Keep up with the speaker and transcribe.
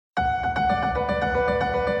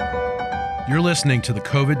You're listening to the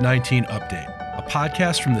COVID-19 Update, a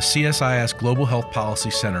podcast from the CSIS Global Health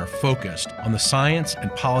Policy Center focused on the science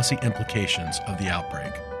and policy implications of the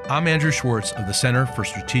outbreak. I'm Andrew Schwartz of the Center for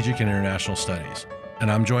Strategic and International Studies,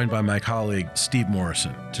 and I'm joined by my colleague Steve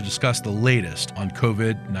Morrison to discuss the latest on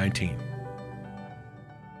COVID-19.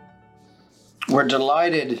 We're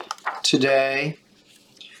delighted today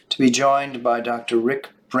to be joined by Dr. Rick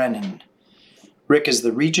Brennan. Rick is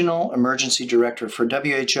the Regional Emergency Director for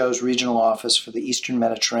WHO's Regional Office for the Eastern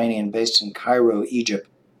Mediterranean based in Cairo, Egypt.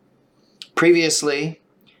 Previously,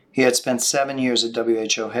 he had spent 7 years at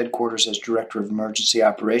WHO headquarters as Director of Emergency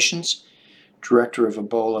Operations, Director of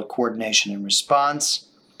Ebola Coordination and Response,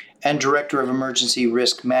 and Director of Emergency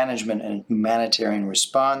Risk Management and Humanitarian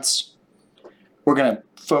Response. We're going to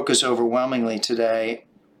focus overwhelmingly today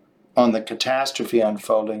on the catastrophe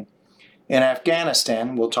unfolding in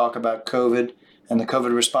Afghanistan. We'll talk about COVID and the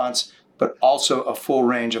COVID response, but also a full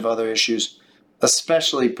range of other issues,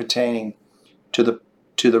 especially pertaining to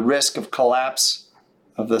the risk of collapse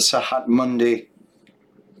of the Sahat Mundi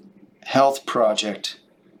health project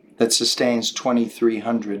that sustains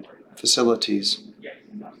 2,300 facilities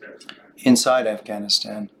inside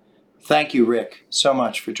Afghanistan. Thank you, Rick, so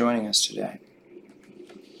much for joining us today.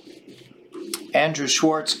 Andrew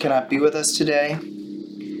Schwartz cannot be with us today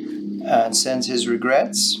and sends his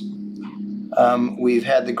regrets. We've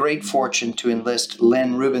had the great fortune to enlist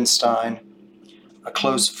Len Rubenstein, a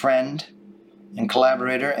close friend and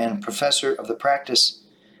collaborator and professor of the practice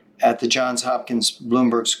at the Johns Hopkins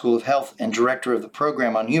Bloomberg School of Health and director of the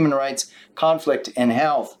program on human rights, conflict, and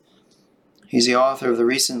health. He's the author of the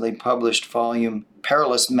recently published volume,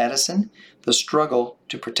 Perilous Medicine, The Struggle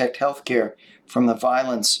to Protect Healthcare from the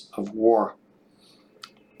Violence of War.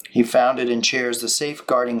 He founded and chairs the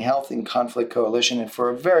Safeguarding Health in Conflict Coalition, and for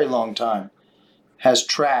a very long time has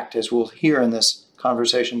tracked, as we'll hear in this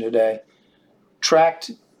conversation today,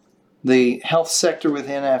 tracked the health sector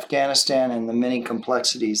within Afghanistan and the many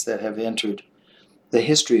complexities that have entered the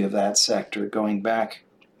history of that sector going back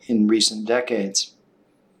in recent decades.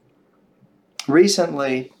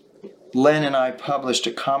 Recently, Len and I published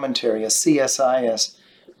a commentary, a CSIS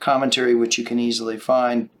commentary, which you can easily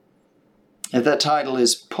find. The title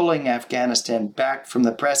is Pulling Afghanistan Back from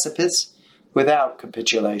the Precipice Without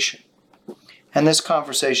Capitulation. And this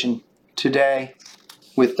conversation today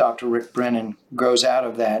with Dr. Rick Brennan grows out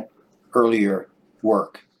of that earlier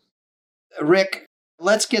work. Rick,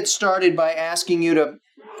 let's get started by asking you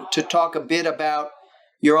to talk a bit about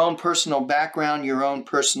your own personal background, your own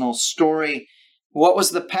personal story. What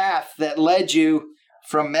was the path that led you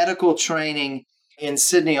from medical training in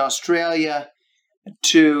Sydney, Australia,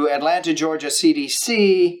 to Atlanta, Georgia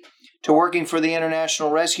CDC, to working for the International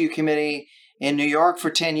Rescue Committee in New York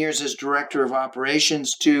for 10 years as Director of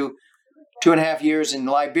Operations, to 2.5 years in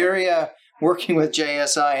Liberia, working with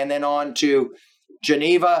JSI, and then on to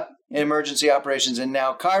Geneva in emergency operations, and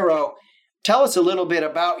now Cairo. Tell us a little bit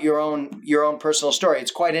about your own personal story.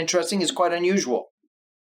 It's quite interesting. It's quite unusual.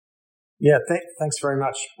 Yeah, thanks very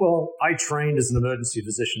much. Well, I trained as an emergency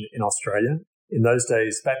physician in Australia. In those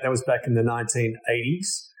days, that was back in the 1980s.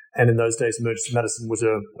 And in those days, emergency medicine was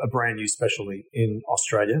a brand new specialty in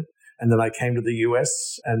Australia. And then I came to the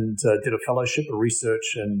US and did a fellowship, a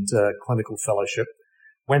research and clinical fellowship.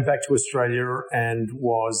 Went back to Australia and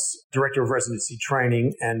was director of residency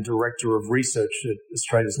training and director of research at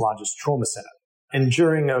Australia's largest trauma centre. And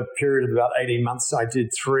during a period of about 18 months, I did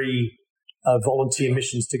 3 volunteer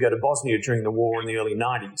missions to go to Bosnia during the war in the early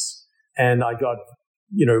 90s. And I got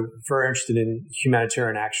very interested in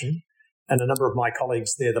humanitarian action. And a number of my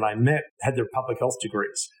colleagues there that I met had their public health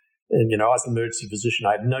degrees. And, as an emergency physician,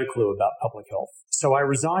 I had no clue about public health. So I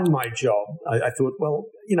resigned my job. I thought,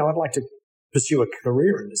 I'd like to pursue a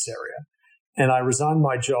career in this area. And I resigned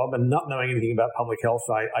my job, and not knowing anything about public health,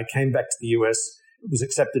 I came back to the US, was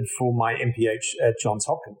accepted for my MPH at Johns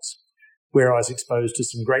Hopkins, where I was exposed to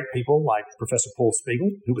some great people like Professor Paul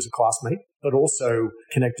Spiegel, who was a classmate, but also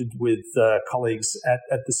connected with colleagues at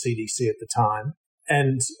the CDC at the time,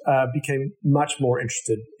 and became much more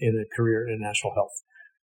interested in a career in international health.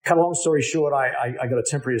 Cut a long story short, I got a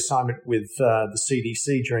temporary assignment with the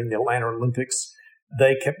CDC during the Atlanta Olympics.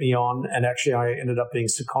 They kept me on, and actually I ended up being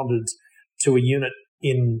seconded to a unit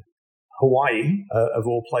in Hawaii, of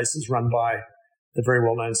all places, run by the very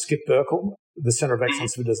well-known Skip Burkle, the Center of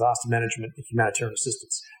Excellence for Disaster Management and Humanitarian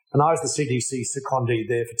Assistance. And I was the CDC secondee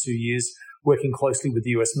there for 2 years, working closely with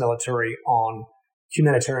the US military on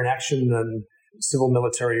humanitarian action and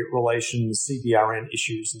civil-military relations, CBRN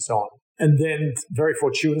issues, and so on. And then, very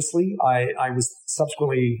fortuitously, I was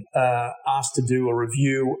subsequently asked to do a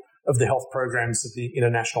review of the health programs of the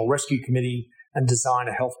International Rescue Committee and design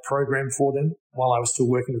a health program for them while I was still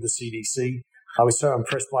working with the CDC. I was so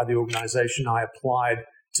impressed by the organization, I applied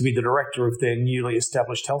to be the director of their newly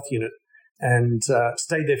established health unit and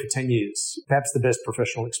stayed there for 10 years. Perhaps the best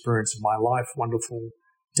professional experience of my life. Wonderful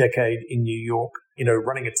decade in New York,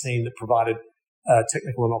 running a team that provided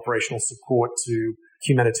technical and operational support to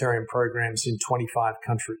humanitarian programs in 25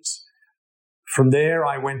 countries. From there,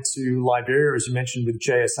 I went to Liberia, as you mentioned, with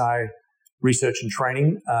JSI Research and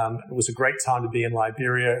Training. It was a great time to be in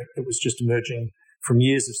Liberia. It was just emerging from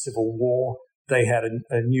years of civil war. They had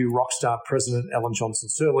a new rock star president, Ellen Johnson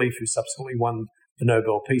Sirleaf, who subsequently won the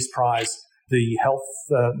Nobel Peace Prize. The health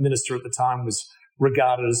minister at the time was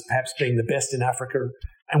regarded as perhaps being the best in Africa.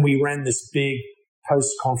 And we ran this big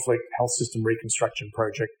post-conflict health system reconstruction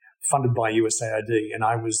project funded by USAID. And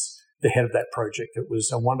I was the head of that project. It was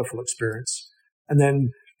a wonderful experience. And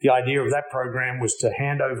then the idea of that program was to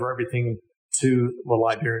hand over everything to the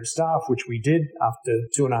Liberian staff, which we did after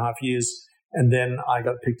 2.5 years. And then I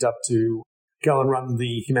got picked up to go and run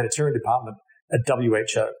the humanitarian department at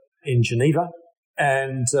WHO in Geneva.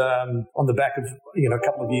 And on the back of, a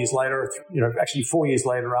couple of years later, actually 4 years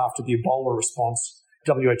later after the Ebola response,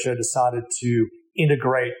 WHO decided to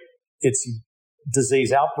integrate its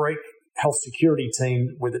disease outbreak health security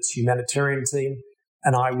team with its humanitarian team.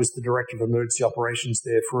 And I was the director of emergency operations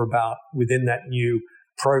there for within that new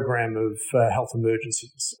program of health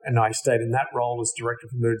emergencies. And I stayed in that role as director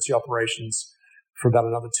of emergency operations for about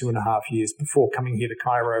another 2.5 years before coming here to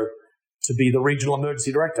Cairo to be the regional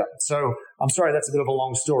emergency director. So I'm sorry, that's a bit of a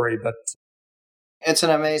long story, but it's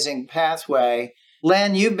an amazing pathway.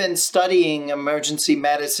 Len, you've been studying emergency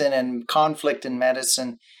medicine and conflict in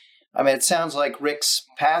medicine. I mean, it sounds like Rick's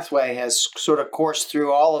pathway has sort of coursed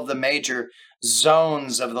through all of the major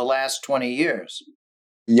zones of the last 20 years.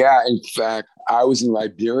 Yeah, in fact, I was in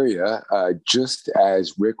Liberia just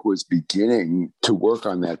as Rick was beginning to work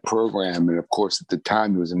on that program. And of course, at the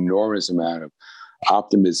time, there was an enormous amount of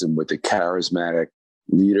optimism with the charismatic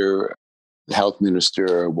leader, health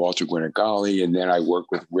minister, Walter Gwynne-Gali. And then I worked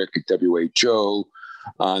with Rick at WHO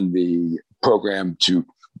on the program to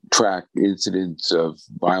track incidents of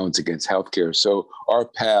violence against healthcare. So our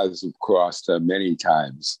paths have crossed many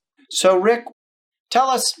times. So Rick, tell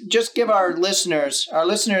us, just give our listeners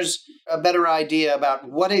a better idea about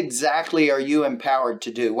what exactly are you empowered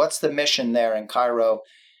to do? What's the mission there in Cairo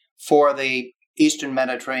for the Eastern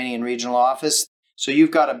Mediterranean Regional Office? So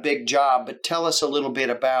you've got a big job, but tell us a little bit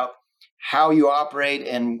about how you operate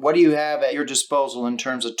and what do you have at your disposal in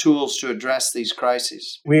terms of tools to address these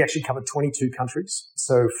crises? We actually covered 22 countries.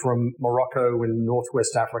 So from Morocco and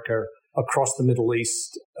Northwest Africa across the Middle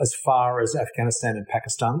East as far as Afghanistan and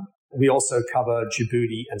Pakistan. We also cover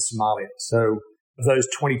Djibouti and Somalia. So of those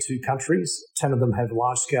 22 countries, 10 of them have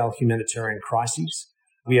large-scale humanitarian crises.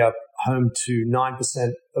 We are home to 9%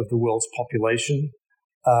 of the world's population,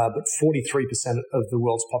 but 43% of the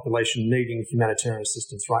world's population needing humanitarian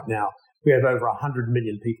assistance right now. We have over 100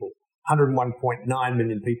 million people, 101.9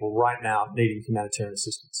 million people right now needing humanitarian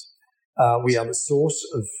assistance. We are the source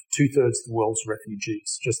of 2/3 of the world's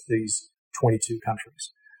refugees, just these 22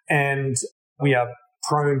 countries. And we are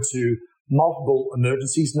prone to multiple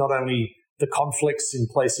emergencies, not only the conflicts in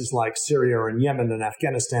places like Syria and Yemen and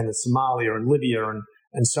Afghanistan and Somalia and Libya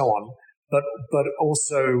and so on, but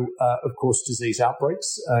also, of course, disease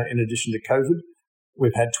outbreaks in addition to COVID.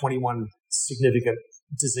 We've had 21 significant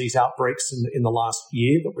disease outbreaks in the last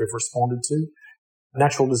year that we've responded to.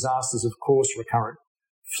 Natural disasters, of course, recurrent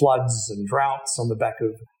floods and droughts on the back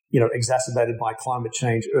of, exacerbated by climate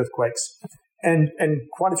change, earthquakes, and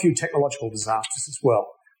quite a few technological disasters as well.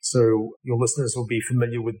 So your listeners will be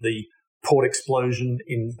familiar with the port explosion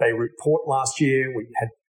in Beirut port last year. We had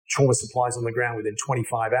trauma supplies on the ground within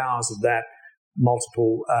 25 hours of that,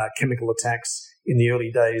 multiple chemical attacks in the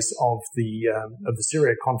early days of the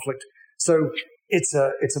Syria conflict. So it's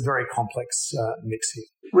a very complex mix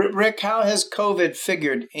here. Rick, how has COVID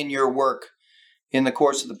figured in your work in the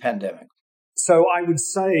course of the pandemic? So I would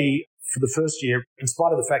say for the first year, in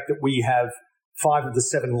spite of the fact that we have 5 of the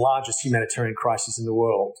 7 largest humanitarian crises in the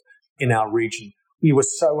world in our region, we were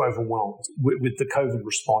so overwhelmed with the COVID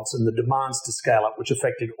response and the demands to scale up, which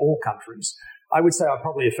affected all countries. I would say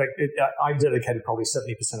I dedicated probably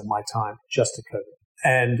 70% of my time just to COVID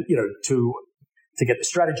and, to get the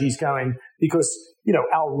strategies going because,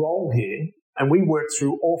 our role here, and we work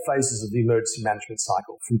through all phases of the emergency management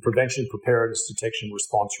cycle, from prevention, preparedness, detection,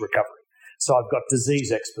 response, recovery. So I've got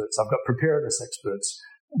disease experts, I've got preparedness experts,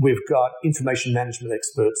 we've got information management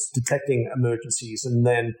experts detecting emergencies and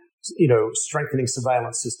then, strengthening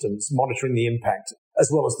surveillance systems, monitoring the impact,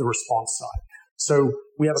 as well as the response side. So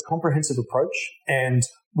we have a comprehensive approach, and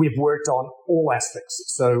we've worked on all aspects.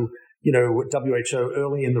 So, WHO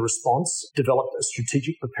early in the response developed a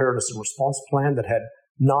strategic preparedness and response plan that had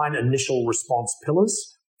 9 initial response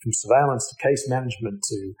pillars, from surveillance to case management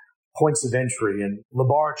to points of entry and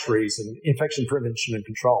laboratories and infection prevention and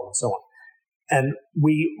control and so on. And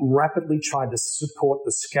we rapidly tried to support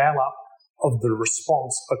the scale up of the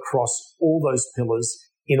response across all those pillars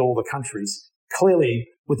in all the countries, clearly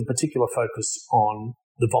with a particular focus on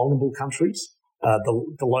the vulnerable countries, the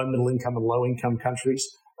low middle income and low income countries,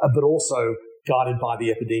 but also guided by the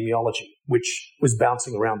epidemiology, which was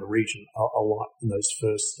bouncing around the region a lot in those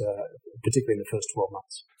particularly in the first 12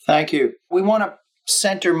 months. Thank you. We want to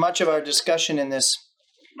center much of our discussion in this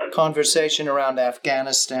conversation around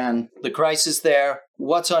Afghanistan, the crisis there,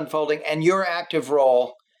 what's unfolding, and your active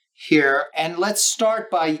role here. And let's start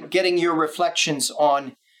by getting your reflections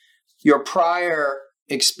on your prior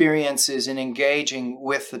experiences in engaging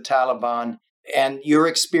with the Taliban and your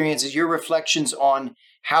experiences, your reflections on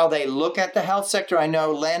how they look at the health sector. I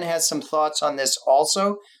know Len has some thoughts on this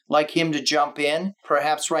also. Like him to jump in,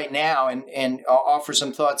 perhaps right now, and offer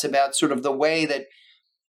some thoughts about sort of the way that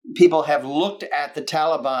people have looked at the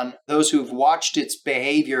Taliban, those who've watched its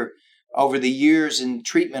behavior over the years in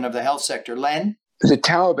treatment of the health sector. Len? The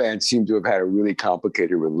Taliban seem to have had a really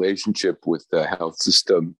complicated relationship with the health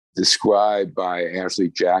system, described by Ashley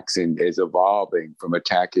Jackson as evolving from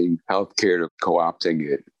attacking healthcare to co-opting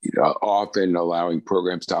it, often allowing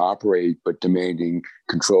programs to operate, but demanding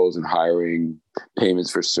controls in hiring,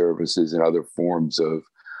 payments for services, and other forms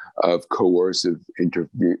of coercive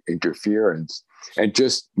interference. And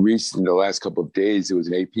just recently, in the last couple of days, there was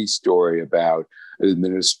an AP story about an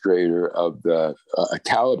administrator of a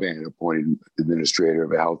Taliban-appointed administrator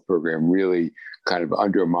of a health program really kind of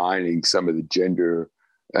undermining some of the gender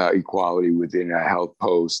equality within a health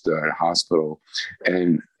post or a hospital,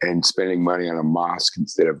 and spending money on a mosque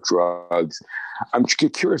instead of drugs. I'm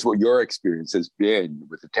curious what your experience has been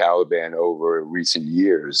with the Taliban over recent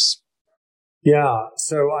years. Yeah.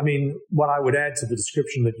 So, I mean, what I would add to the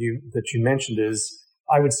description that you mentioned is,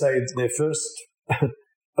 I would say their first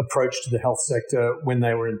approach to the health sector when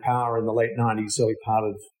they were in power in the late 90s, early part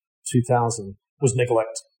of 2000, was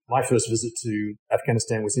neglect. My first visit to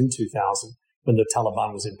Afghanistan was in 2000 when the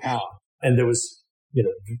Taliban was in power, and there was,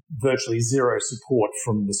 virtually zero support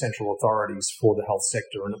from the central authorities for the health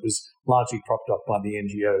sector, and it was largely propped up by the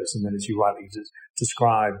NGOs. And then, as you rightly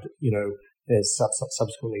described, there's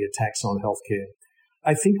subsequently attacks on healthcare.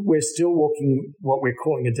 I think we're still walking what we're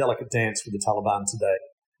calling a delicate dance with the Taliban today.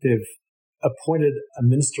 They've appointed a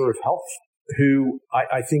minister of health who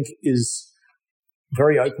I think is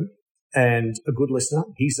very open and a good listener.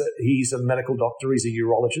 He's a medical doctor. He's a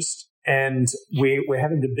urologist. And we're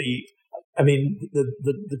having to be,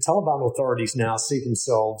 the Taliban authorities now see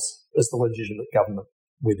themselves as the legitimate government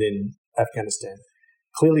within Afghanistan.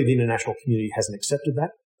 Clearly, the international community hasn't accepted that.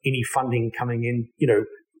 Any funding coming in,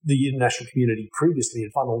 the international community previously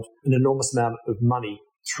had funneled an enormous amount of money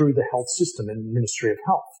through the health system and the Ministry of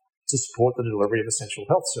Health to support the delivery of essential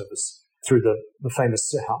health service through the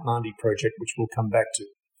famous Sehat Mandi project, which we'll come back to.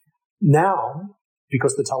 Now,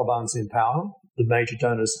 because the Taliban's in power, the major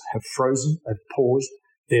donors have paused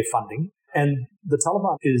their funding, and the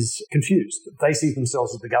Taliban is confused. They see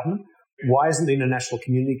themselves as the government. Why isn't the international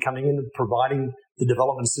community coming in and providing the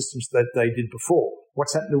development systems that they did before?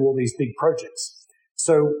 What's happened to all these big projects?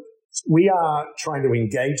 So we are trying to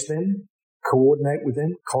engage them, coordinate with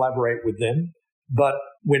them, collaborate with them, but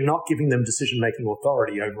we're not giving them decision-making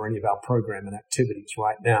authority over any of our program and activities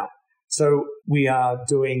right now. So we are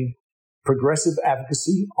doing progressive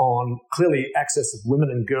advocacy on clearly access of women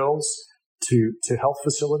and girls to health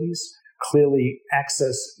facilities, clearly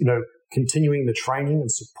access, continuing the training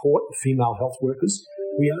and support of female health workers.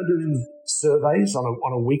 We are doing surveys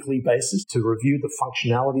on a weekly basis to review the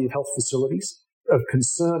functionality of health facilities of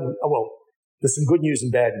concern. Well, there's some good news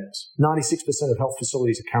and bad news. 96% of health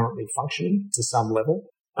facilities are currently functioning to some level.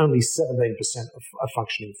 Only 17% are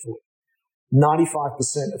functioning fully. 95%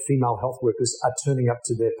 of female health workers are turning up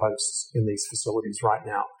to their posts in these facilities right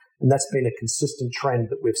now. And that's been a consistent trend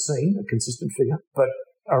that we've seen, a consistent figure, but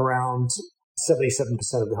around 77%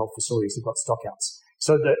 of the health facilities have got stockouts.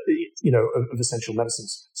 So of essential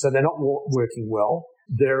medicines. So they're not working well.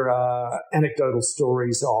 There are anecdotal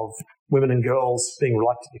stories of women and girls being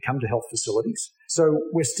reluctant to come to health facilities. So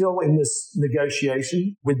we're still in this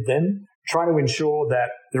negotiation with them, trying to ensure that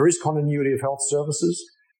there is continuity of health services,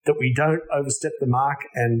 that we don't overstep the mark,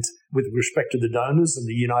 and with respect to the donors and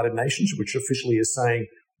the United Nations, which officially is saying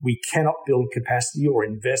we cannot build capacity or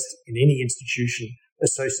invest in any institution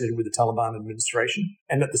associated with the Taliban administration,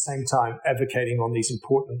 and at the same time advocating on these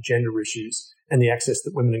important gender issues and the access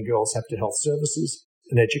that women and girls have to health services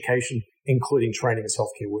and education, including training as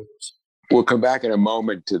healthcare workers. We'll come back in a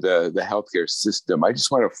moment to the healthcare system. I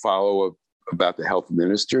just want to follow up about the health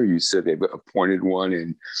minister. You said they've appointed one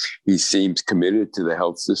and he seems committed to the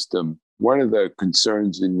health system. One of the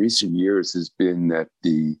concerns in recent years has been that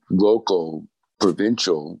the local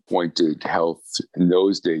provincial appointed health, in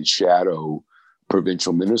those days, shadow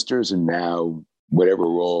provincial ministers, and now whatever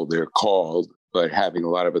role they're called, but having a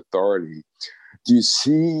lot of authority. Do you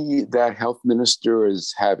see that health minister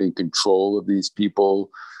as having control of these people,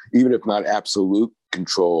 even if not absolute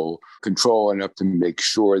control enough to make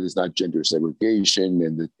sure there's not gender segregation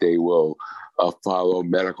and that they will follow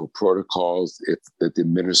medical protocols that the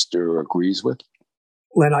minister agrees with?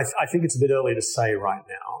 Len, I think it's a bit early to say right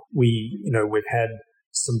now. We've had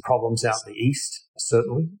some problems out in the east,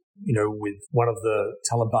 certainly, with one of the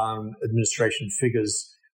Taliban administration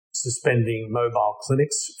figures suspending mobile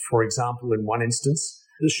clinics, for example, in one instance.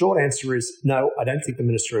 The short answer is no, I don't think the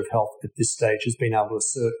Minister of Health at this stage has been able to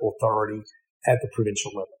assert authority at the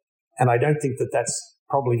provincial level. And I don't think that that's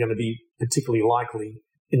probably going to be particularly likely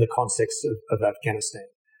in the context of Afghanistan.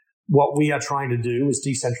 What we are trying to do is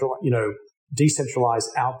decentralize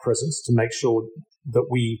our presence to make sure that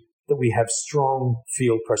we have strong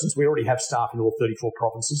field presence. We already have staff in all 34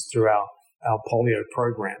 provinces through our polio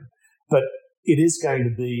program. But it is going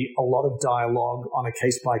to be a lot of dialogue on a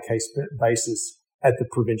case-by-case basis at the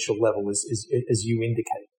provincial level, as you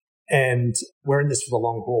indicate. And we're in this for the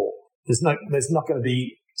long haul. There's not going to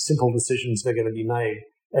be simple decisions that are going to be made.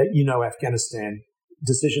 Afghanistan,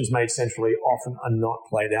 decisions made centrally often are not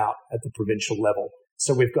played out at the provincial level.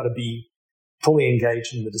 So we've got to be fully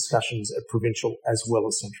engaged in the discussions at provincial as well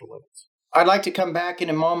as central levels. I'd like to come back in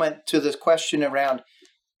a moment to this question around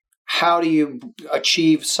how do you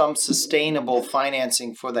achieve some sustainable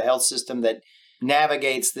financing for the health system that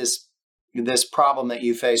navigates this problem that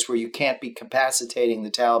you face, where you can't be capacitating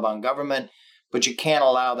the Taliban government, but you can't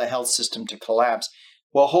allow the health system to collapse.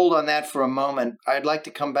 Well, hold on that for a moment. I'd like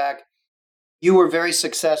to come back. You were very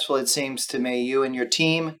successful, it seems to me, you and your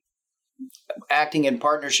team, acting in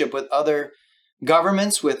partnership with other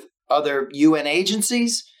governments, with other UN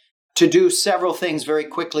agencies, to do several things very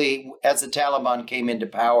quickly as the Taliban came into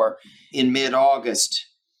power in mid-August.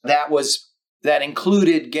 That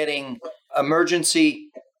included getting emergency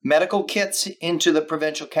medical kits into the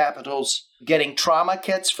provincial capitals, getting trauma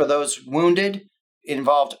kits for those wounded. It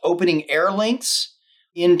involved opening air links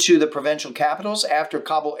into the provincial capitals after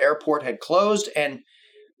Kabul airport had closed, and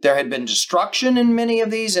there had been destruction in many of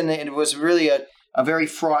these, and it was really a very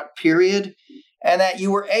fraught period. And that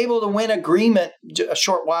you were able to win agreement a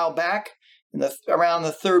short while back, around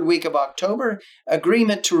the third week of October,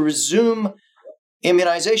 agreement to resume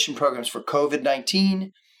immunization programs for COVID-19,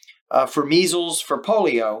 for measles, for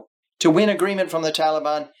polio, to win agreement from the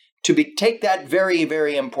Taliban to take that very,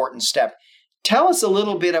 very important step. Tell us a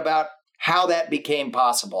little bit about how that became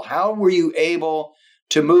possible. How were you able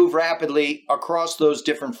to move rapidly across those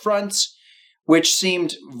different fronts, which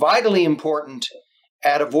seemed vitally important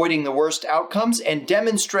at avoiding the worst outcomes and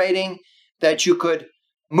demonstrating that you could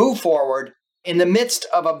move forward in the midst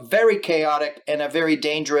of a very chaotic and a very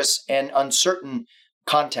dangerous and uncertain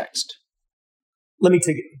context? Let me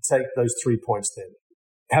take those 3 points then.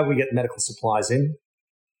 How do we get medical supplies in?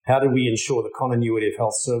 How do we ensure the continuity of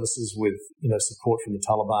health services with support from the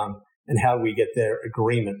Taliban? And how do we get their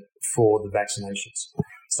agreement for the vaccinations?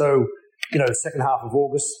 So, second half of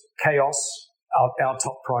August, chaos. Our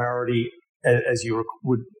top priority, as you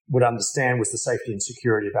would understand, was the safety and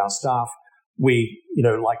security of our staff. We,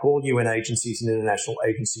 like all UN agencies and international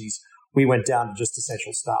agencies, we went down to just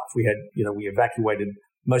essential staff. We evacuated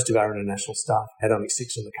most of our international staff, had only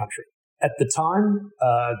 6 in the country. At the time,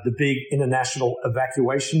 the big international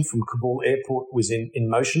evacuation from Kabul airport was in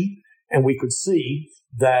motion, and we could see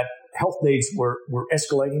that health needs were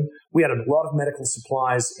escalating. We had a lot of medical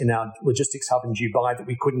supplies in our logistics hub in Dubai that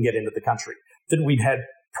we couldn't get into the country, that we'd had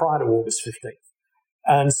prior to August 15th.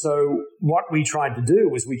 And so what we tried to do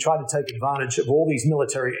was we tried to take advantage of all these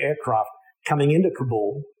military aircraft coming into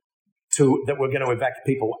Kabul that were going to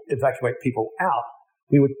evacuate people out.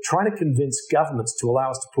 We were trying to convince governments to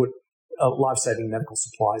allow us to put life-saving medical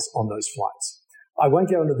supplies on those flights. I won't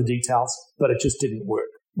go into the details, but it just didn't work.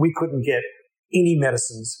 We couldn't get any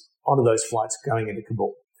medicines onto those flights going into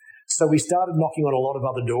Kabul. So we started knocking on a lot of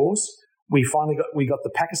other doors. We got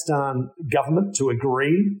the Pakistan government to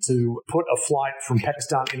agree to put a flight from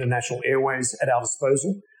Pakistan International Airways at our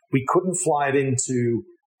disposal. We couldn't fly it into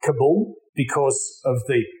Kabul because of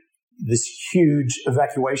this huge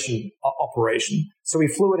evacuation operation. So we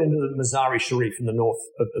flew it into the Mazar-i-Sharif in the north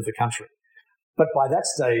of the country. But by that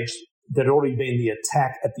stage, there'd already been the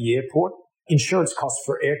attack at the airport. Insurance costs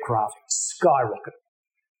for aircraft skyrocketed.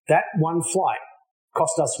 That one flight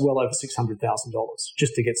cost us well over $600,000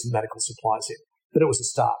 just to get some medical supplies in. But it was a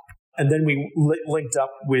start. And then we linked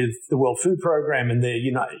up with the World Food Programme and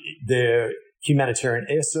their humanitarian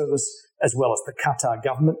air service, as well as the Qatar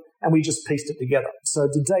government, and we just pieced it together. So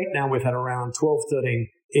to date now, we've had around 12, 13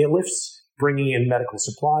 airlifts bringing in medical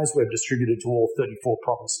supplies. We've distributed to all 34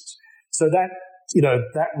 provinces. So that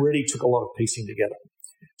really took a lot of piecing together.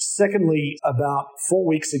 Secondly, about 4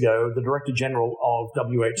 weeks ago, the Director General of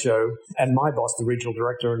WHO and my boss, the Regional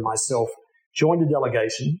Director, and myself joined a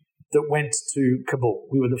delegation that went to Kabul.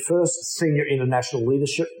 We were the first senior international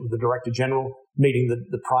leadership with the Director General meeting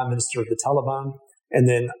the Prime Minister of the Taliban. And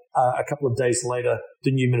then a couple of days later,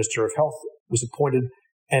 the new Minister of Health was appointed,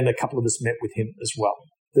 and a couple of us met with him as well.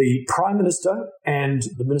 The Prime Minister and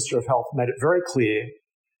the Minister of Health made it very clear,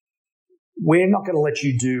 we're not going to let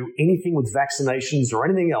you do anything with vaccinations or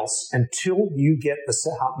anything else until you get the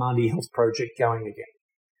Sehat Mahdi Health Project going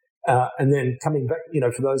again. And then coming back,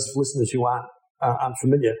 for those listeners who aren't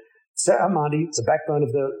familiar, Sehat Mahdi is the backbone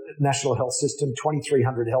of the national health system,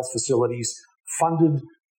 2,300 health facilities, funded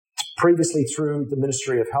previously through the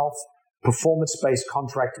Ministry of Health, performance-based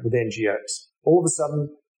contract with NGOs. All of a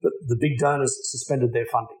sudden, the big donors suspended their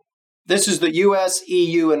funding. This is the US,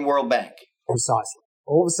 EU, and World Bank. Precisely.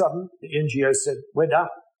 All of a sudden, the NGO said, we're done.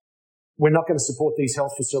 We're not going to support these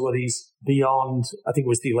health facilities beyond, I think it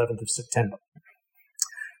was the 11th of September.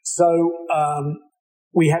 So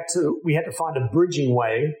we had to find a bridging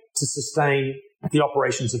way to sustain the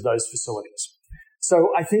operations of those facilities. So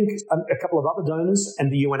I think a couple of other donors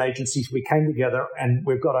and the UN agencies, we came together and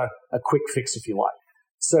we've got a quick fix, if you like.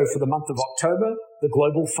 So for the month of October, the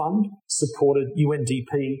Global Fund supported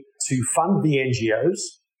UNDP to fund the NGOs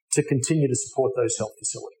to continue to support those health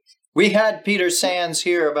facilities. We had Peter Sands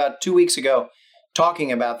here about 2 weeks ago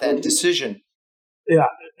talking about that decision. Yeah,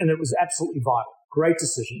 and it was absolutely vital. Great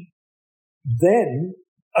decision. Then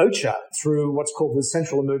OCHA, through what's called the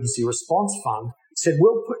Central Emergency Response Fund, said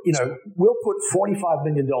we'll put $45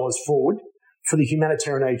 million forward for the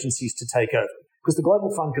humanitarian agencies to take over, because the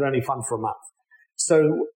Global Fund could only fund for a month.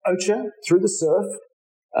 So OCHA, through the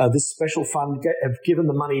SURF, this special fund, have given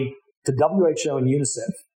the money to WHO and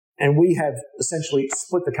UNICEF, and we have essentially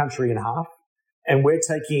split the country in half, and we're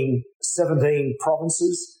taking 17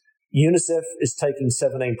 provinces. UNICEF is taking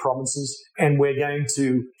 17 provinces, and we're going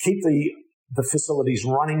to keep the facilities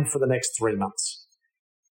running for the next 3 months.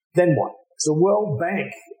 Then what? So World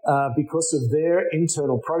Bank, because of their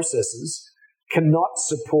internal processes, cannot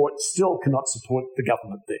support the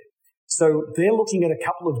government there. So they're looking at a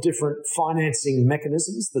couple of different financing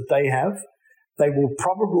mechanisms that they have. They will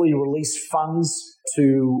probably release funds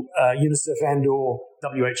to UNICEF and or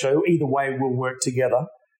WHO. Either way, we'll work together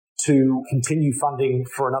to continue funding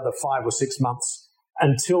for another 5 or 6 months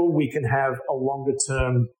until we can have a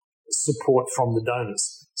longer-term support from the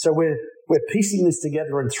donors. So we're piecing this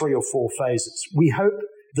together in 3 or 4 phases. We hope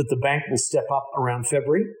that the bank will step up around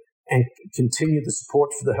February and continue the support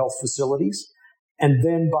for the health facilities. And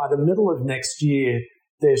then by the middle of next year,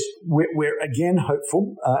 we're again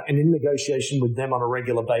hopeful and in negotiation with them on a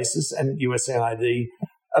regular basis and USAID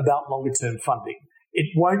about longer-term funding. It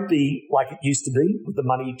won't be like it used to be, with the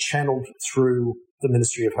money channeled through the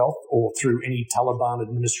Ministry of Health or through any Taliban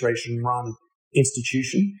administration-run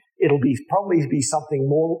institution. It'll probably be something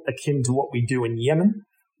more akin to what we do in Yemen,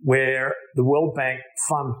 where the World Bank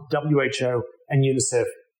fund WHO and UNICEF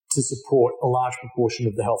to support a large proportion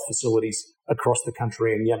of the health facilities across the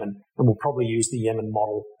country in Yemen, and we'll probably use the Yemen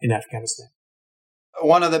model in Afghanistan.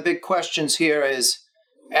 One of the big questions here is,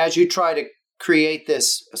 as you try to create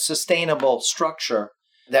this sustainable structure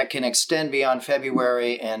that can extend beyond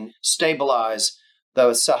February and stabilize the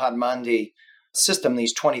Sehat Mahdi system,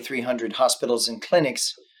 these 2,300 hospitals and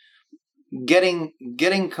clinics, getting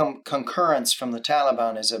concurrence from the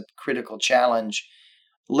Taliban is a critical challenge.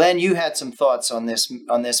 Len, you had some thoughts on this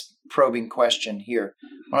probing question here.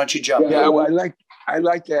 Why don't you jump in? Yeah, well, I'd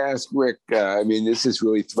like to ask Rick. This is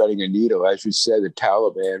really threading a needle. As you said, the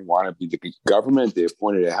Taliban want to be the government. They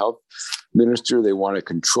appointed a health minister. They want to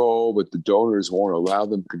control, but the donors won't allow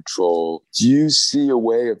them control. Do you see a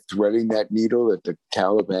way of threading that needle, that the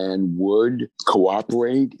Taliban would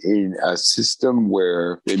cooperate in a system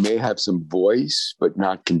where they may have some voice but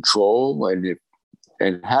not control?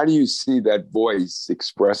 And how do you see that voice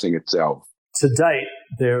expressing itself? To date,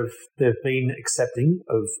 they've been accepting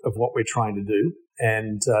of what we're trying to do.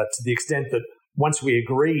 And to the extent that once we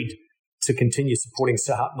agreed to continue supporting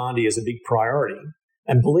Sehat Mahdi as a big priority,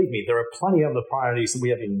 And believe me, there are plenty of other priorities that we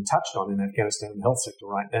haven't even touched on in Afghanistan in the health sector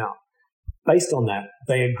right now. Based on that,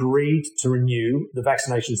 they agreed to renew the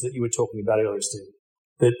vaccinations that you were talking about earlier, Steve.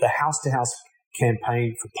 The house-to-house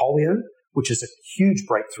campaign for polio, which is a huge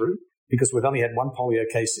breakthrough because we've only had one polio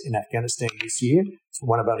case in Afghanistan this year. It's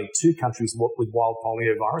one of only 2 countries with wild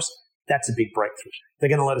polio virus. That's a big breakthrough. They're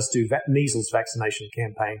going to let us do measles vaccination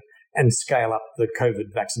campaign and scale up the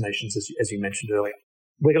COVID vaccinations, as you mentioned earlier.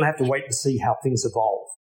 We're going to have to wait to see how things evolve.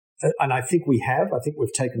 And I think we have. I think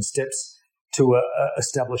we've taken steps to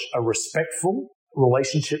establish a respectful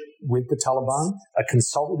relationship with the Taliban, a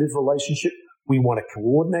consultative relationship. We want to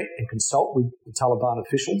coordinate and consult with the Taliban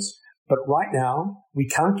officials. But right now, we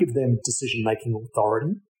can't give them decision-making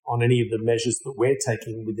authority on any of the measures that we're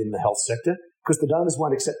taking within the health sector because the donors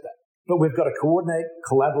won't accept that. But we've got to coordinate,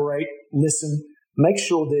 collaborate, listen, make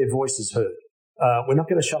sure their voice is heard. We're not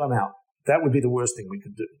going to shut them out. That would be the worst thing we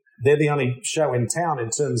could do. They're the only show in town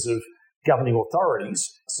in terms of governing authorities.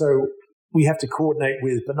 So we have to coordinate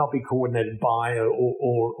with, but not be coordinated by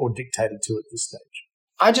or dictated to at this stage.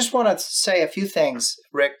 I just want to say a few things,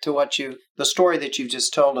 Rick, to the story that you've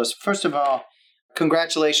just told us. First of all,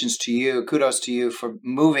 congratulations to you. Kudos to you for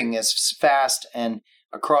moving as fast and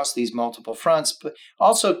across these multiple fronts. But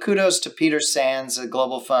also kudos to Peter Sands, the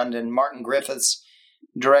Global Fund, and Martin Griffiths,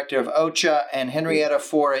 director of OCHA, and Henrietta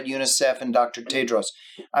Fore at UNICEF, and Dr. Tedros.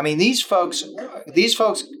 I mean, these folks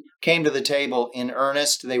came to the table in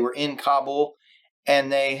earnest. They were in Kabul,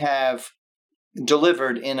 and they have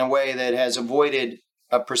delivered in a way that has avoided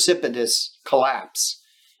a precipitous collapse.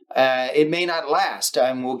 It may not last.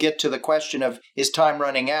 We'll get to the question of is time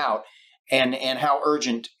running out and how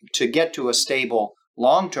urgent to get to a stable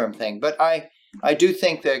long-term thing. But I do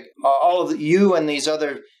think that all of you and these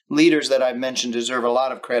other leaders that I've mentioned deserve a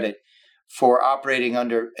lot of credit for operating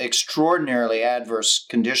under extraordinarily adverse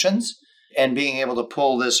conditions and being able to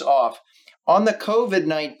pull this off. On the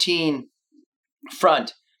COVID-19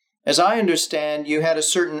 front, as I understand, you had a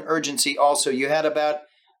certain urgency also. You had about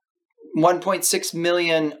 1.6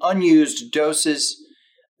 million unused doses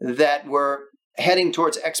that were heading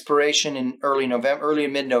towards expiration in early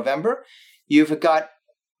and mid-November. You've got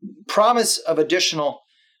promise of additional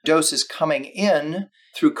doses coming in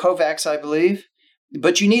through COVAX, I believe,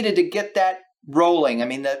 but you needed to get that rolling. I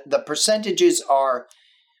mean, the percentages are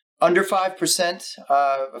under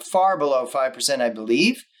 5%, far below 5%, I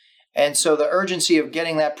believe. And so the urgency of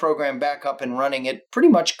getting that program back up and running, it pretty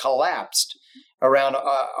much collapsed around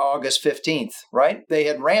August 15th, right? They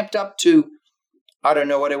had ramped up to, I don't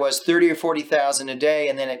know what it was, 30 or 40,000 a day,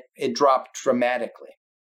 and then it dropped dramatically.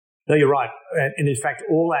 No, you're right. And in fact,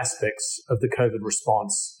 all aspects of the COVID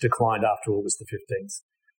response declined after August the 15th.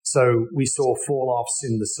 So we saw fall-offs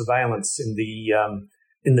in the surveillance, in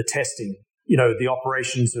the testing, the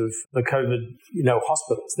operations of the COVID,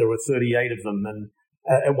 hospitals. There were 38 of them, and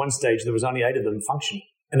at one stage there was only 8 of them functioning.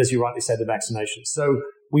 And as you rightly said, the vaccinations. So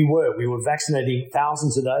we were vaccinating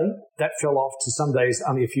thousands a day. That fell off to some days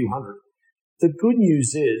only a few hundred. The good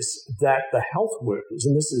news is that the health workers,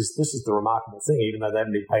 and this is the remarkable thing, even though they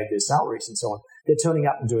haven't been paid their salaries and so on, they're turning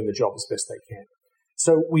up and doing the job as best they can.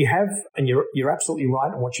 So we have, and you're absolutely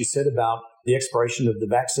right on what you said about the expiration of the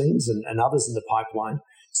vaccines and others in the pipeline.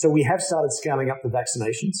 So we have started scaling up the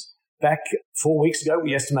vaccinations. Back 4 weeks ago,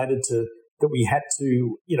 we estimated that we had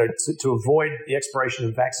to avoid the expiration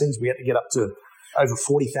of vaccines, we had to get up to over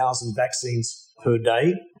 40,000 vaccines per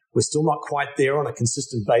day. We're still not quite there on a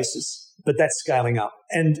consistent basis, but that's scaling up.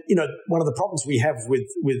 And, one of the problems we have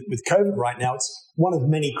with COVID right now, it's one of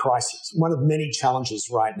many crises, one of many challenges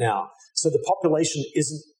right now. So the population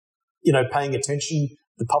isn't, paying attention.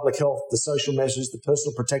 The public health, the social measures, the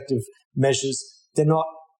personal protective measures, they're not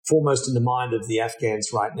foremost in the mind of the Afghans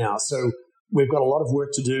right now. So we've got a lot of work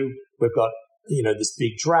to do. We've got, this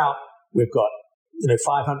big drought. We've got,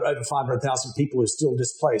 over 500,000 people who are still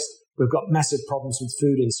displaced. We've got massive problems with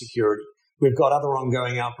food insecurity. We've got other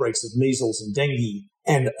ongoing outbreaks of measles and dengue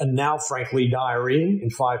and now, frankly, diarrhea in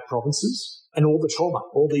 5 provinces and all the trauma,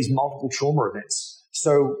 all these multiple trauma events.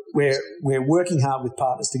 So we're working hard with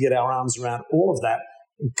partners to get our arms around all of that.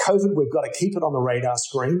 In COVID, we've got to keep it on the radar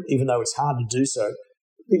screen, even though it's hard to do so.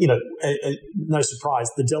 No surprise,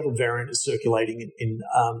 the Delta variant is circulating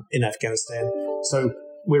in Afghanistan. So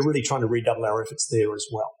we're really trying to redouble our efforts there as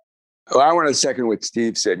well. Well, I want to second what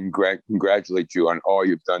Steve said and congratulate you on all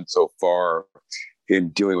you've done so far in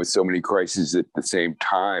dealing with so many crises at the same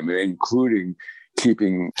time, including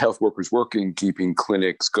keeping health workers working, keeping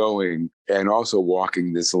clinics going, and also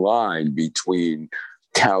walking this line between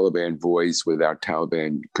Taliban voice without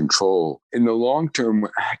Taliban control. In the long term,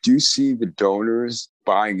 do you see the donors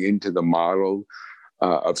buying into the model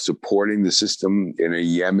of supporting the system in a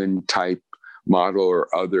Yemen type model or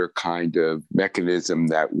other kind of mechanism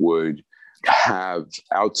that would have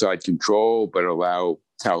outside control but allow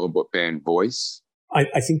Taliban voice? I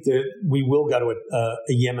think that we will go to a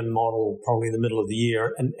Yemen model probably in the middle of the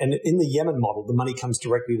year. And in the Yemen model, the money comes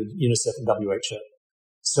directly to UNICEF and WHO.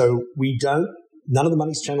 So none of the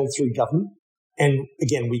money's channeled through government. And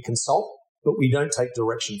again, we consult, but we don't take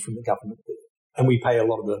direction from the government. And we pay a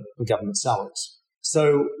lot of the government salaries.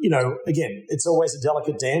 So, again, it's always a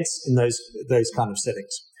delicate dance in those kind of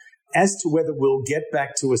settings. As to whether we'll get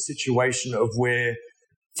back to a situation of where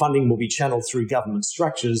funding will be channeled through government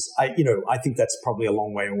structures, I think that's probably a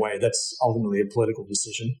long way away. That's ultimately a political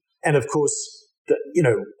decision. And of course,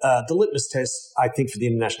 the litmus test, I think, for the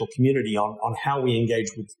international community on how we engage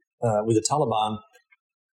with the Taliban,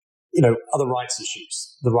 are the rights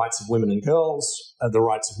issues, the rights of women and girls, the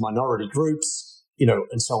rights of minority groups,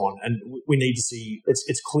 and so on. And we need to see,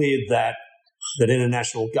 it's clear that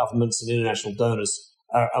international governments and international donors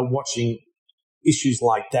are watching issues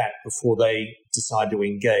like that before they decide to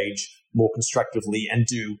engage more constructively and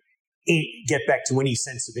do get back to any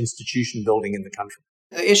sense of institution building in the country.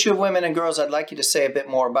 The issue of women and girls, I'd like you to say a bit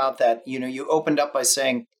more about that. You opened up by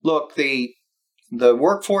saying, look, the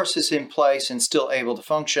workforce is in place and still able to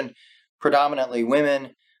function, predominantly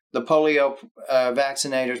women, the polio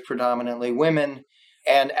vaccinators, predominantly women,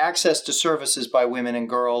 and access to services by women and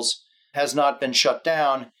girls has not been shut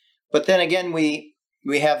down. But then again, we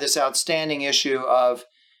have this outstanding issue of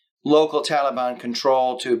local Taliban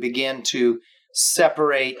control to begin to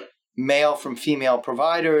separate male from female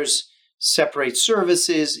providers, separate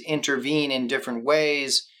services, intervene in different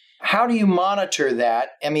ways. How do you monitor that?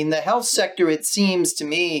 I mean, the health sector, it seems to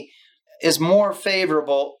me, is more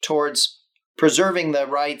favorable towards preserving the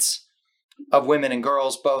rights of women and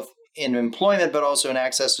girls, both in employment but also in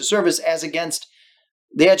access to service, as against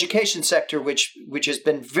the education sector, which has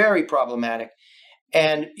been very problematic.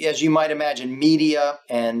 And as you might imagine, media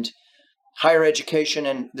and higher education,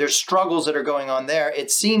 and there's struggles that are going on there.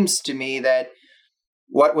 It seems to me that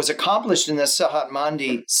what was accomplished in the Sahat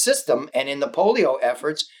Mandi system and in the polio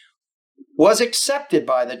efforts was accepted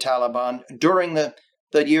by the Taliban during the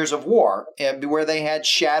years of war, where they had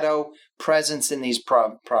shadow presence in these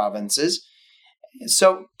provinces.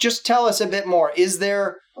 So just tell us a bit more. Is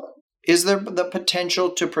there the potential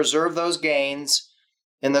to preserve those gains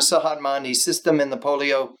in the Sahat Mandi system in the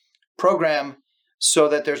polio program so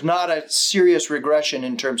that there's not a serious regression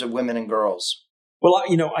in terms of women and girls? Well,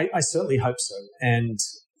 I certainly hope so. And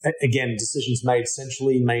again, decisions made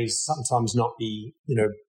centrally may sometimes not be,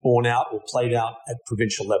 borne out or played out at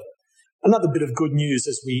provincial level. Another bit of good news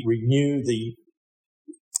as we renew the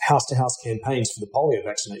house-to-house campaigns for the polio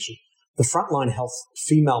vaccination, the frontline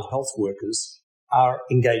female health workers are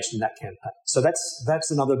engaged in that campaign. So that's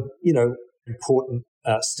another, important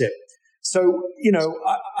step. So,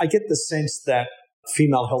 I get the sense that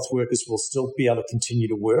female health workers will still be able to continue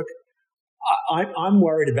to work. I'm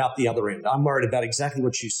worried about the other end. I'm worried about exactly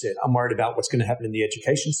what you said. I'm worried about what's going to happen in the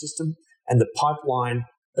education system and the pipeline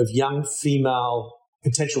of young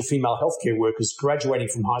potential female healthcare workers graduating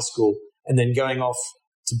from high school and then going off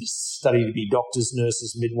to study to be doctors,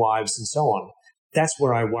 nurses, midwives, and so on. That's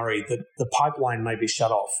where I worry that the pipeline may be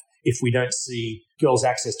shut off if we don't see girls'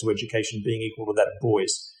 access to education being equal to that of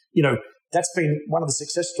boys. That's been one of the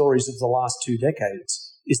success stories of the last 2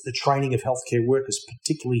 decades, is the training of healthcare workers,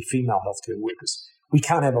 particularly female healthcare workers. We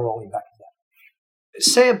can't have a rolling back of that.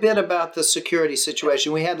 Say a bit about the security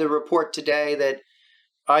situation. We had the report today that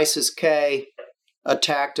ISIS-K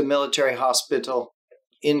attacked a military hospital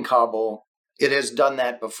in Kabul. It has done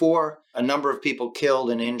that before. A number of people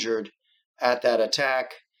killed and injured at that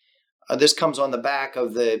attack. This comes on the back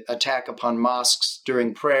of the attack upon mosques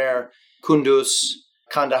during prayer, Kunduz,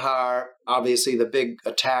 Kandahar, obviously the big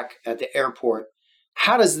attack at the airport.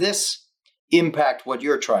 How does this impact what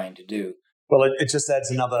you're trying to do? Well, it just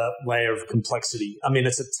adds another layer of complexity. I mean,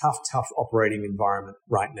 it's a tough operating environment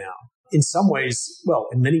right now. In some ways,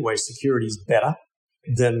 in many ways, security is better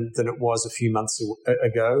than it was a few months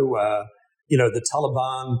ago. The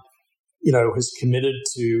Taliban, has committed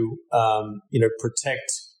to,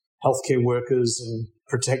 protect healthcare workers and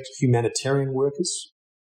protect humanitarian workers.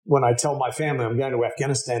 When I tell my family I'm going to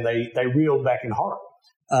Afghanistan, they reel back in horror.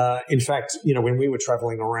 In fact, when we were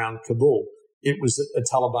traveling around Kabul, it was a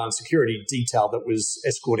Taliban security detail that was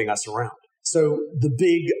escorting us around. So the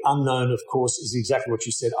big unknown, of course, is exactly what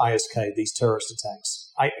you said, ISK, these terrorist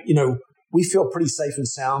attacks. We feel pretty safe and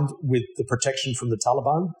sound with the protection from the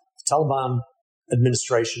Taliban. The Taliban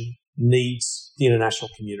administration needs the international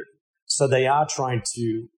community. So they are trying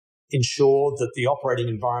to ensure that the operating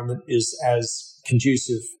environment is as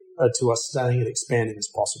conducive to us staying and expanding as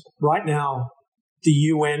possible. Right now, the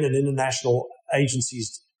UN and international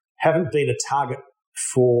agencies haven't been a target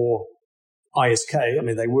for ISK. I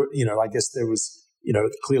mean, they were, I guess there was,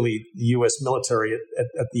 clearly the US military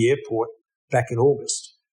at the airport back in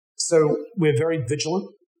August. So we're very vigilant.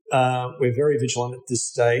 We're very vigilant at this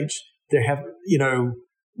stage.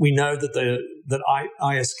 We know that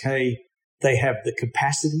ISK, they have the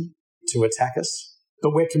capacity to attack us,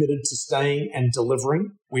 but we're committed to staying and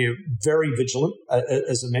delivering. We're very vigilant,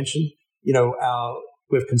 as I mentioned.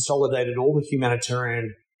 We've consolidated all the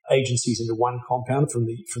humanitarian agencies into one compound from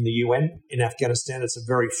the UN in Afghanistan. It's a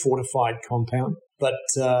very fortified compound, but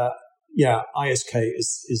ISK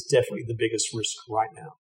is definitely the biggest risk right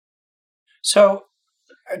now. So,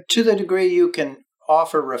 to the degree you can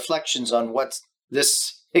offer reflections on what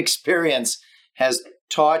this experience has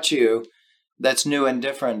taught you that's new and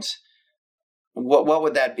different, what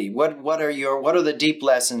would that be? What are the deep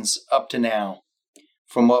lessons up to now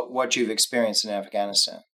from what you've experienced in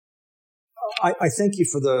Afghanistan? I thank you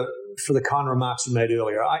for the kind remarks you made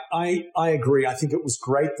earlier. I agree. I think it was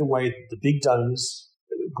great the way that the big donors,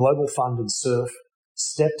 Global Fund and SURF,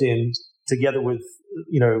 stepped in together with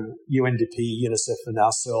UNDP, UNICEF, and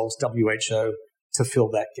ourselves, WHO, to fill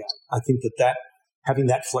that gap. I think that having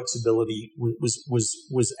that flexibility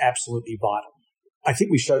was absolutely vital. I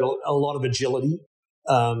think we showed a lot of agility.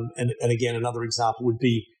 And again, another example would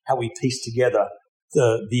be how we pieced together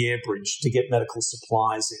the air bridge to get medical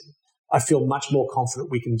supplies in. I feel much more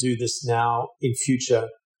confident we can do this now in future,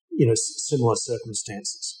 similar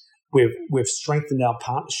circumstances. We've strengthened our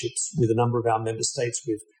partnerships with a number of our member states.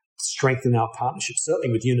 We've strengthened our partnerships,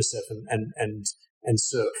 certainly with UNICEF and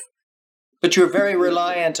SURF. But you're very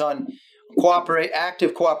reliant on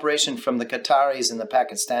active cooperation from the Qataris and the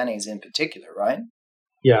Pakistanis in particular, right?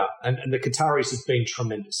 Yeah, and the Qataris have been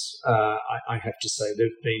tremendous. I have to say,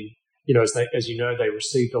 they've been, as you know, they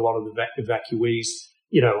received a lot of the evacuees.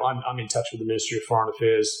 I'm in touch with the Ministry of Foreign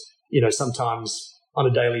Affairs, sometimes on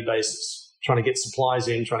a daily basis, trying to get supplies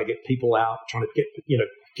in, trying to get people out, trying to get,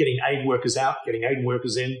 getting aid workers out, getting aid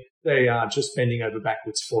workers in. They are just bending over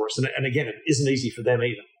backwards for us. And again, it isn't easy for them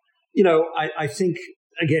either. I think,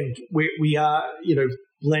 again, we are,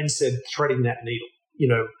 Len said, threading that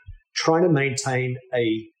needle, trying to maintain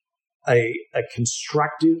a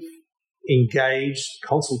constructive, engaged,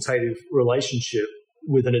 consultative relationship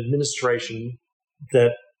with an administration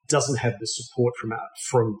that doesn't have the support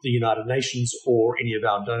from the United Nations or any of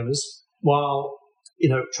our donors, while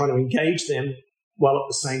trying to engage them, while at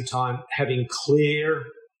the same time having clear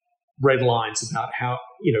red lines about how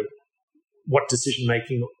what decision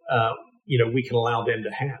making we can allow them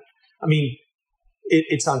to have. I mean,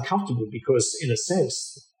 it's uncomfortable because, in a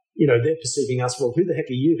sense, they're perceiving us, well, who the heck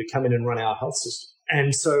are you to come in and run our health system?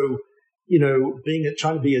 And so,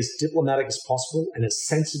 trying to be as diplomatic as possible and as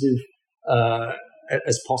sensitive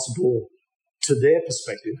as possible to their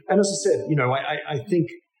perspective. And as I said, I think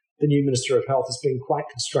the new Minister of Health has been quite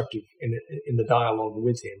constructive in the dialogue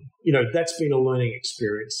with him. That's been a learning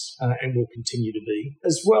experience and will continue to be,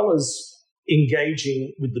 as well as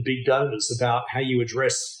engaging with the big donors about how you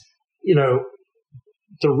address,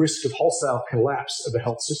 the risk of wholesale collapse of a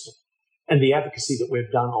health system and the advocacy that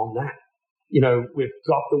we've done on that. We've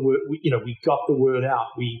got the word, we got the word out.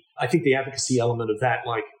 I think the advocacy element of that,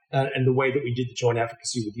 and the way that we did the joint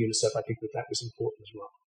advocacy with UNICEF, I think that was important as well.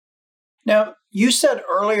 Now, you said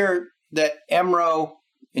earlier that EMRO,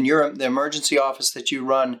 in the emergency office that you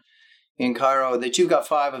run in Cairo, that you've got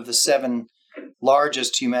 5 of the 7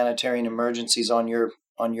 largest humanitarian emergencies on your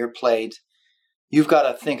plate. You've got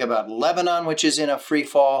to think about Lebanon, which is in a free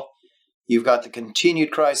fall. You've got the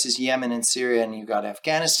continued crisis, Yemen and Syria, and you've got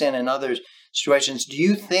Afghanistan and other situations. Do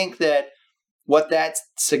you think that what that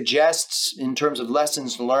suggests in terms of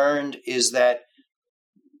lessons learned is that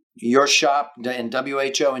your shop in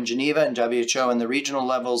WHO in Geneva and WHO in the regional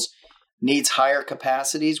levels needs higher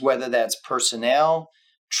capacities, whether that's personnel,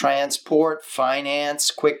 transport,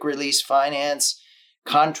 finance, quick release finance,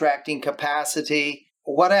 contracting capacity,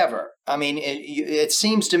 whatever? I mean, it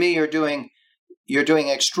seems to me you're doing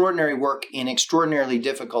extraordinary work in extraordinarily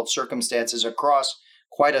difficult circumstances across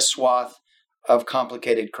quite a swath of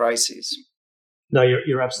complicated crises. No,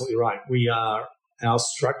 you're absolutely right. Our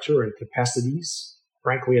structure and capacities,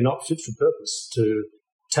 frankly, are not fit for purpose to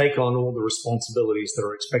take on all the responsibilities that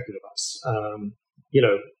are expected of us.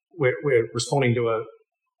 We're responding to a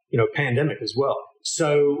pandemic as well.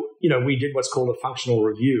 So, we did what's called a functional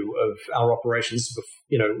review of our operations.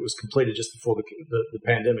 It was completed just before the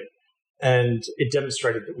pandemic. And it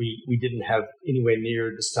demonstrated that we didn't have anywhere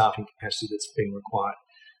near the staffing capacity that's being required.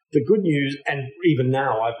 the good news, and even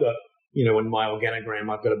now I've got, in my organogram,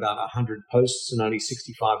 I've got about 100 posts and only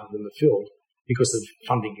 65 of them are filled because of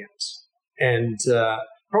funding gaps. And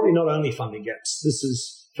probably not only funding gaps. This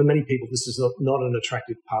is, for many people, this is not an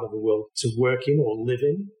attractive part of the world to work in or live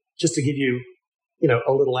in. Just to give you,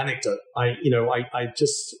 a little anecdote. I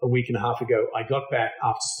just a week and a half ago, I got back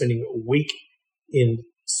after spending a week in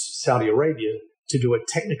Saudi Arabia to do a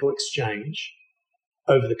technical exchange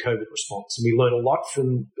over the COVID response. And we learned a lot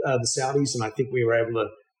from the Saudis, and I think we were able to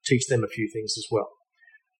teach them a few things as well.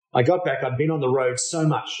 I got back. I'd been on the road so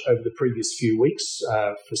much over the previous few weeks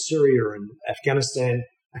for Syria and Afghanistan.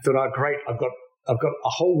 I thought, oh, great, I've got a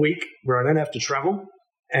whole week where I don't have to travel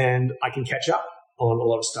and I can catch up on a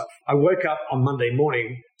lot of stuff. I woke up on Monday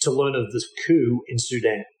morning to learn of this coup in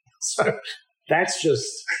Sudan. So that's just,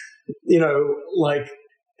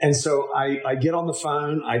 and so I get on the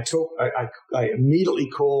phone, I talk, I immediately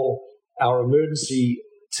call our emergency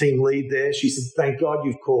team lead there. She said, thank God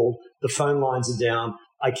you've called. The phone lines are down.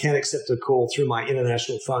 I can't accept a call through my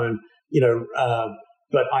international phone,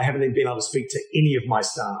 but I haven't even been able to speak to any of my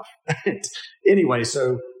staff. Anyway,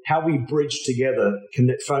 so how we bridged together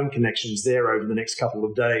phone connections there over the next couple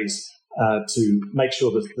of days to make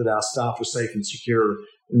sure that our staff were safe and secure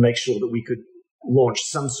and make sure that we could launch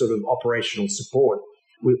some sort of operational support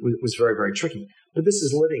was very, very tricky. But this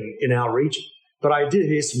is living in our region. But I did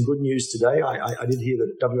hear some good news today. I did hear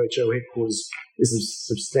that WHO headquarters is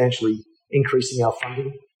substantially increasing our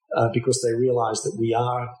funding because they realize that we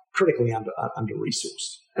are critically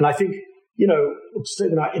under-resourced. And I think,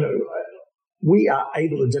 Steve and I, we are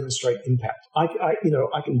able to demonstrate impact. I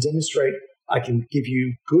can demonstrate, I can give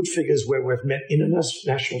you good figures where we've met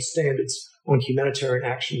international standards on humanitarian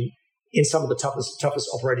action in some of the toughest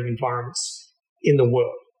operating environments in the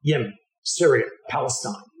world. Yemen, Syria,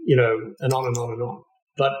 Palestine, and on and on and on.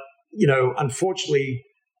 But, unfortunately,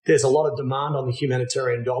 there's a lot of demand on the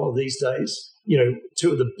humanitarian dollar these days.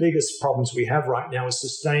 Two of the biggest problems we have right now is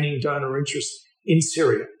sustaining donor interest in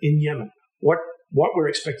Syria, in Yemen. What we're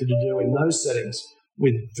expected to do in those settings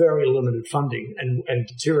with very limited funding and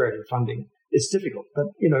deteriorating funding, it's difficult. But,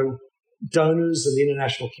 donors and the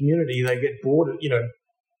international community, they get bored,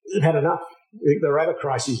 they've had enough. There are other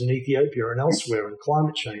crises in Ethiopia and elsewhere, and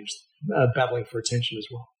climate change battling for attention as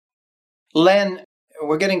well. Len,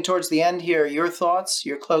 we're getting towards the end here. Your thoughts,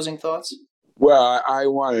 your closing thoughts? Well, I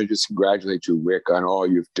want to just congratulate you, Rick, on all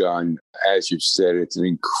you've done. As you've said, it's an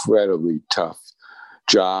incredibly tough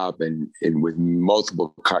job and with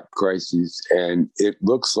multiple crises. And it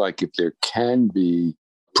looks like if there can be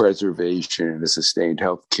preservation and a sustained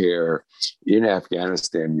health care in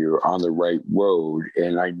Afghanistan, you're on the right road.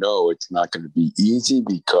 And I know it's not going to be easy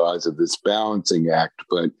because of this balancing act,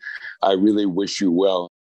 but I really wish you well.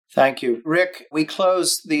 Thank you. Rick, we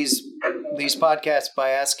close these podcasts by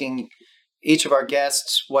asking each of our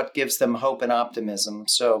guests what gives them hope and optimism.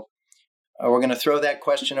 So we're going to throw that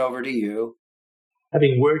question over to you.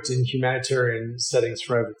 Having worked in humanitarian settings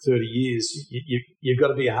for over 30 years, you've got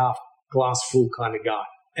to be a half glass full kind of guy.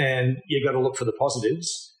 And you've got to look for the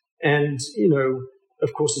positives. And,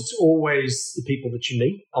 of course, it's always the people that you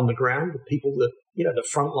meet on the ground, the people that, the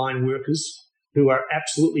frontline workers who are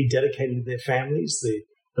absolutely dedicated to their families,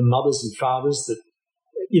 the mothers and fathers that,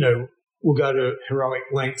 will go to heroic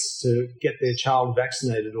lengths to get their child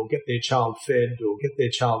vaccinated or get their child fed or get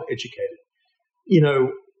their child educated.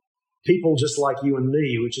 People just like you and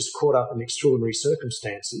me who are just caught up in extraordinary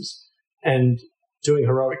circumstances and doing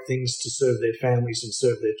heroic things to serve their families and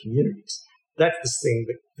serve their communities. That's the thing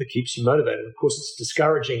that keeps you motivated. Of course, it's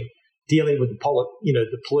discouraging dealing with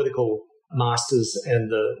the political masters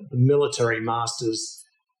and the military masters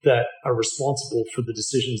that are responsible for the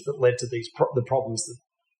decisions that led to the problems that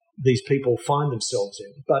these people find themselves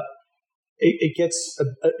in. But it gets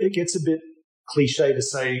a bit cliche to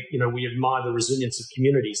say, we admire the resilience of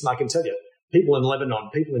communities. And I can tell you, people in Lebanon,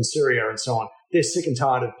 people in Syria and so on, they're sick and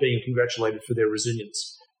tired of being congratulated for their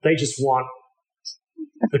resilience. They just want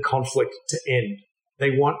the conflict to end.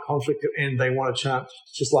 They want conflict to end. They want a chance,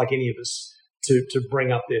 just like any of us, to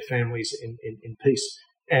bring up their families in peace.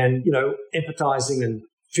 And, empathizing and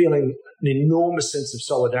feeling an enormous sense of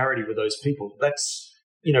solidarity with those people. That's,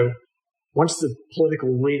 once the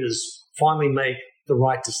political leaders finally make the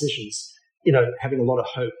right decisions, having a lot of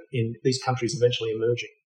hope in these countries eventually emerging.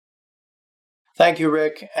 Thank you,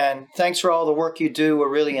 Rick. And thanks for all the work you do. We're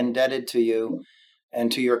really indebted to you and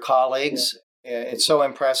to your colleagues. It's so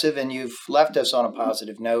impressive, and you've left us on a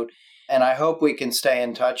positive note. And I hope we can stay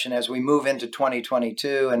in touch. And as we move into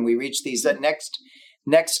 2022 and we reach these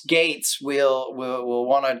next gates, we'll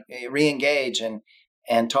want to re-engage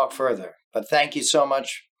and talk further. But thank you so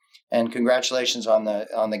much And congratulations on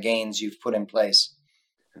the gains you've put in place.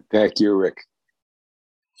 Thank you, Rick.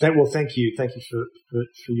 Well, thank you. Thank you for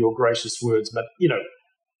your gracious words. But,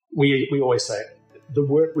 we always say the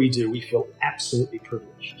work we do, we feel absolutely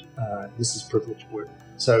privileged. This is privileged work.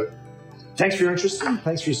 So thanks for your interest and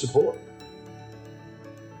thanks for your support.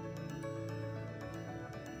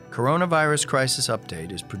 Coronavirus Crisis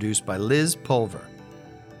Update is produced by Liz Pulver.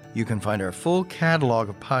 You can find our full catalog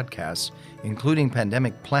of podcasts, including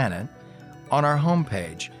Pandemic Planet, on our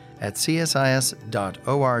homepage at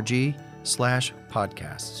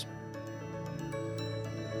csis.org/podcasts.